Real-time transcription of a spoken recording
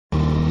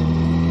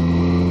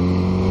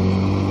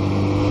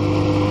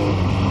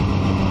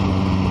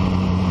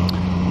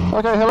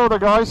Okay, hello there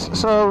guys.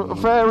 So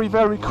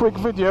very quick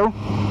video.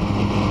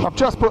 I've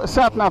just put a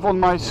sat nav on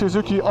my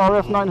Suzuki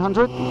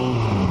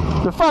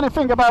RF900. The funny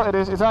thing about it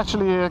is it's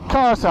actually a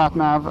car sat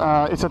nav.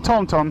 It's a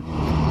TomTom,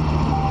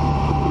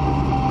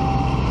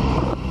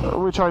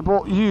 which I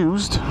bought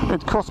used.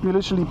 It cost me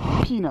literally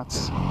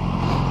peanuts.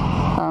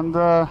 And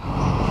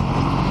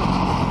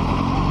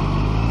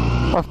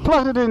I've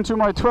plugged it into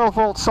my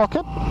 12-volt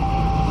socket.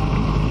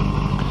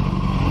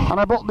 And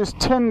I bought this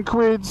 10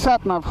 quid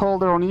sat nav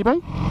holder on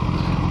eBay.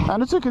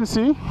 And as you can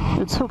see,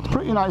 it's hooked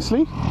pretty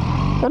nicely,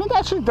 and it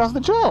actually does the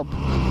job.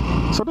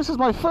 So this is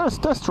my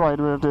first test ride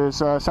with this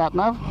sat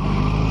nav.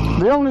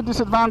 The only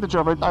disadvantage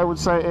of it, I would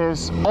say,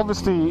 is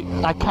obviously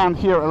I can't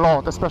hear a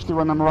lot, especially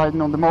when I'm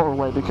riding on the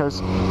motorway,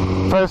 because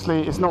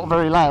firstly, it's not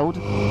very loud.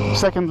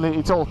 Secondly,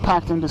 it's all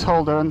packed in this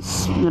holder, and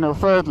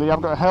thirdly,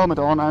 I've got a helmet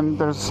on and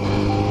there's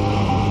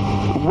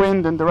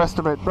wind and the rest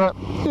of it. But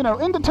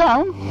in the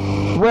town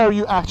where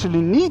you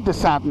actually need the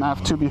sat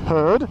nav to be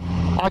heard,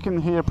 I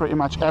can hear pretty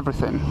much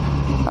everything.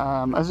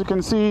 As you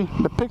can see,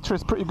 the picture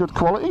is pretty good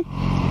quality.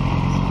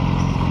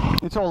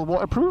 It's all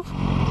waterproof,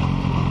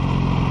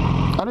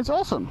 and it's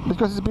awesome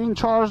because it's being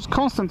charged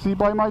constantly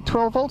by my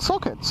 12-volt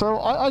socket. So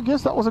I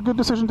guess that was a good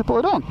decision to put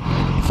it on.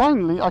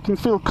 Finally, I can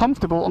feel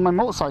comfortable on my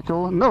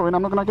motorcycle knowing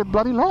I'm not going to get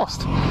bloody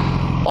lost.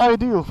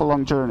 Ideal for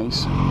long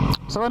journeys.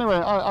 So anyway,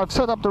 I've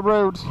set up the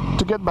road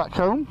to get back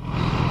home,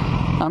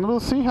 and we'll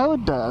see how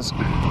it does.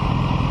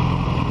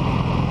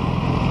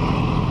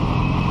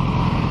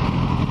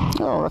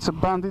 Oh, that's a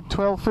Bandit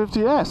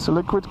 1250S,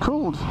 liquid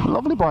cooled.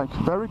 Lovely bike,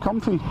 very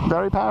comfy,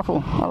 very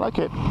powerful. I like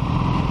it.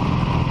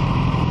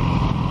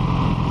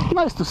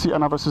 Nice to see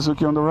another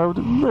Suzuki on the road,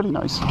 really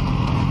nice.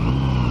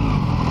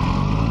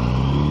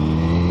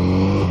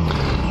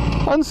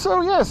 And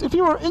so yes, if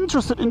you are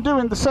interested in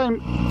doing the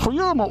same for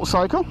your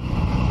motorcycle,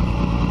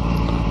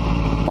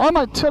 I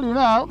might tell you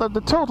now that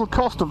the total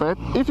cost of it,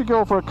 if you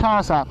go for a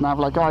car sat nav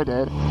like I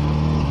did,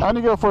 and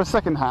you go for a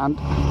second hand,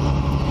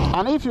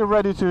 and if you're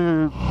ready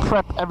to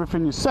prep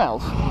everything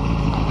yourself,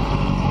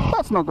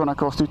 that's not going to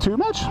cost you too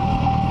much.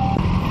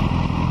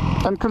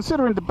 And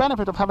considering the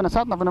benefit of having a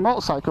sat nav on a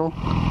motorcycle,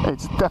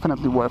 it's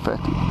definitely worth it.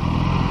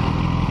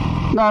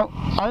 Now,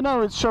 I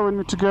know it's showing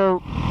me to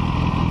go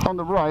on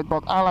the right,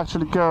 but I'll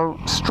actually go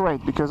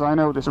straight because I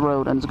know this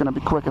road and it's going to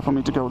be quicker for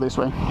me to go this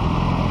way.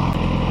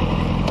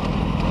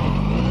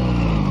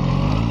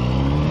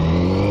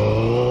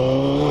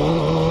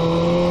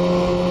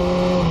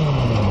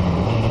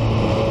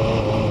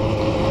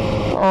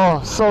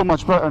 Oh, so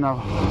much better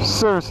now.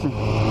 Seriously.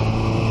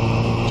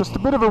 Just a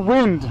bit of a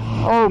wind.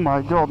 Oh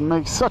my god,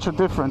 makes such a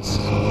difference.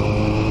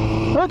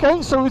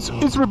 Okay, so it's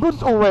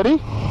rebooted already.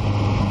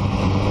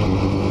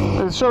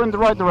 It's showing the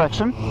right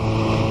direction,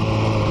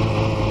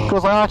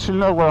 because I actually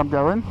know where I'm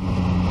going.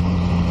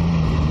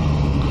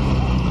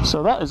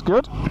 So that is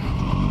good.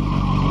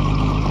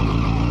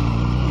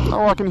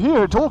 Oh, I can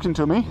hear it talking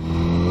to me.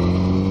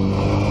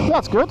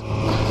 That's good.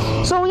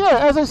 So yeah,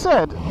 as I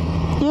said,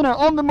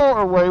 on the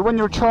motorway, when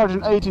you're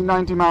charging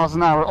 80-90 miles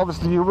an hour,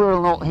 obviously you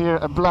will not hear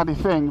a bloody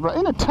thing. But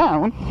in a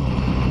town,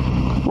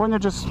 when you're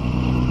just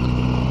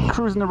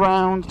cruising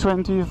around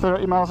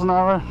 20-30 miles an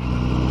hour,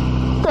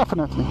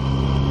 definitely,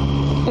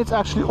 it's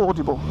actually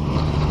audible.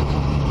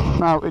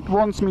 Now, it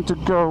wants me to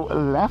go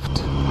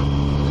left,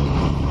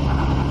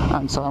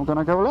 and so I'm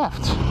gonna go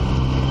left.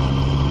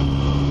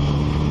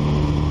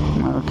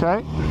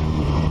 Okay.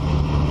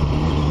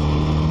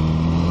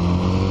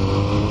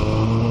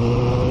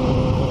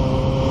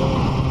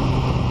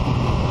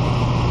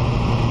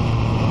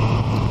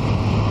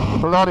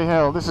 Bloody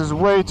hell, this is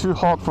way too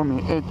hot for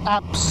me. It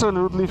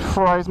absolutely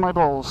fries my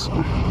balls.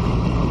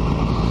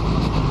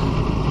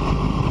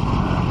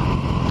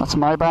 That's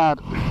my bad.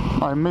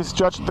 I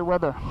misjudged the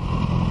weather.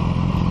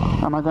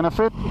 Am I gonna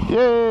fit?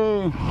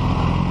 Yay!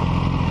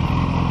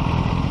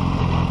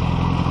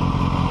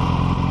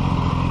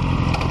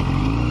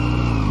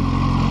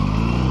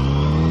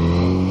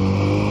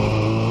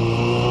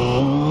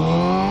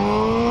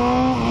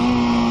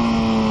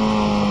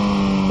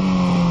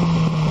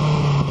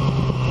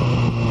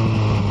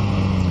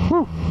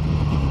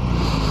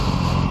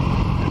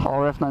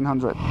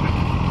 RF900.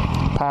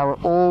 Power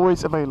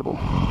always available.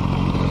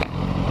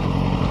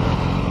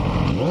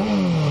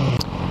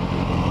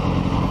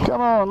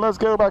 Come on, let's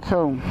go back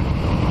home.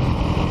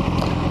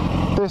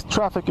 This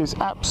traffic is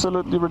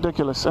absolutely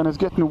ridiculous, and it's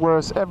getting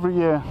worse every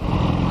year.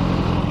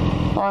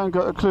 I ain't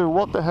got a clue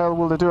what the hell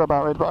will they do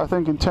about it, but I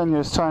think in 10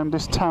 years time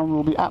this town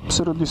will be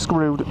absolutely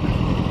screwed.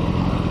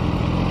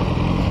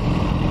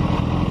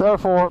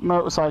 Therefore,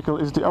 motorcycle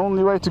is the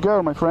only way to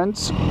go, my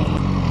friends.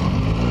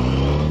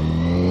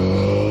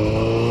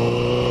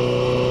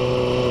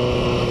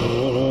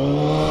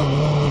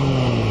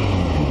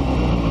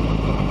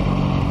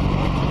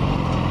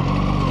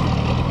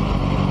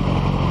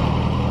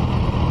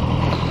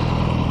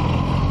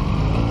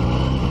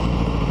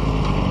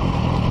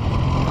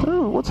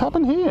 What's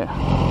happened here?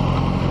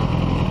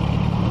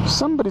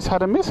 Somebody's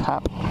had a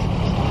mishap.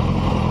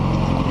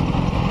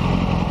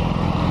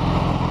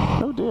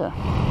 Oh dear.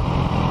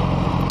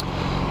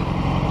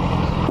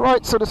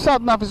 Right, so the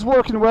sat-nav is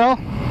working well.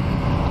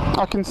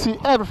 I can see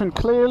everything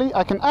clearly.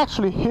 I can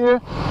actually hear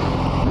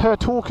her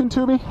talking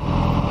to me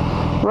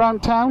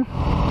around town,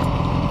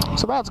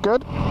 so that's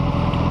good.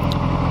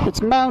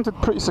 It's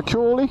mounted pretty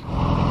securely.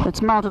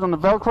 It's mounted on the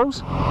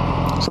velcros,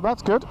 so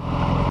that's good.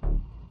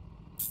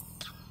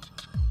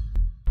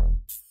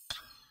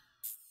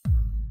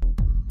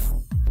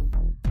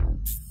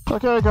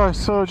 Okay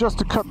guys, so just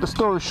to cut the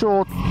story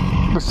short,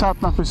 the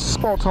sat-nav is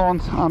spot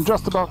on. I'm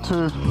just about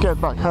to get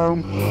back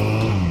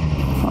home.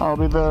 I'll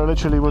be there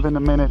literally within a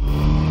minute.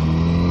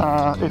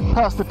 It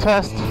passed the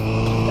test.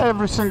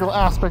 Every single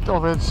aspect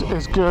of it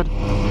is good.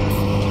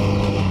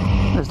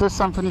 Is this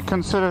something you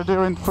consider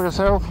doing for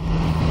yourself?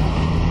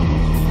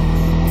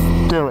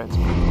 Do it,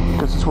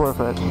 because it's worth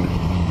it.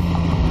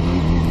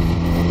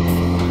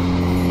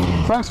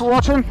 Thanks for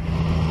watching.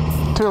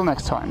 Till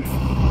next time.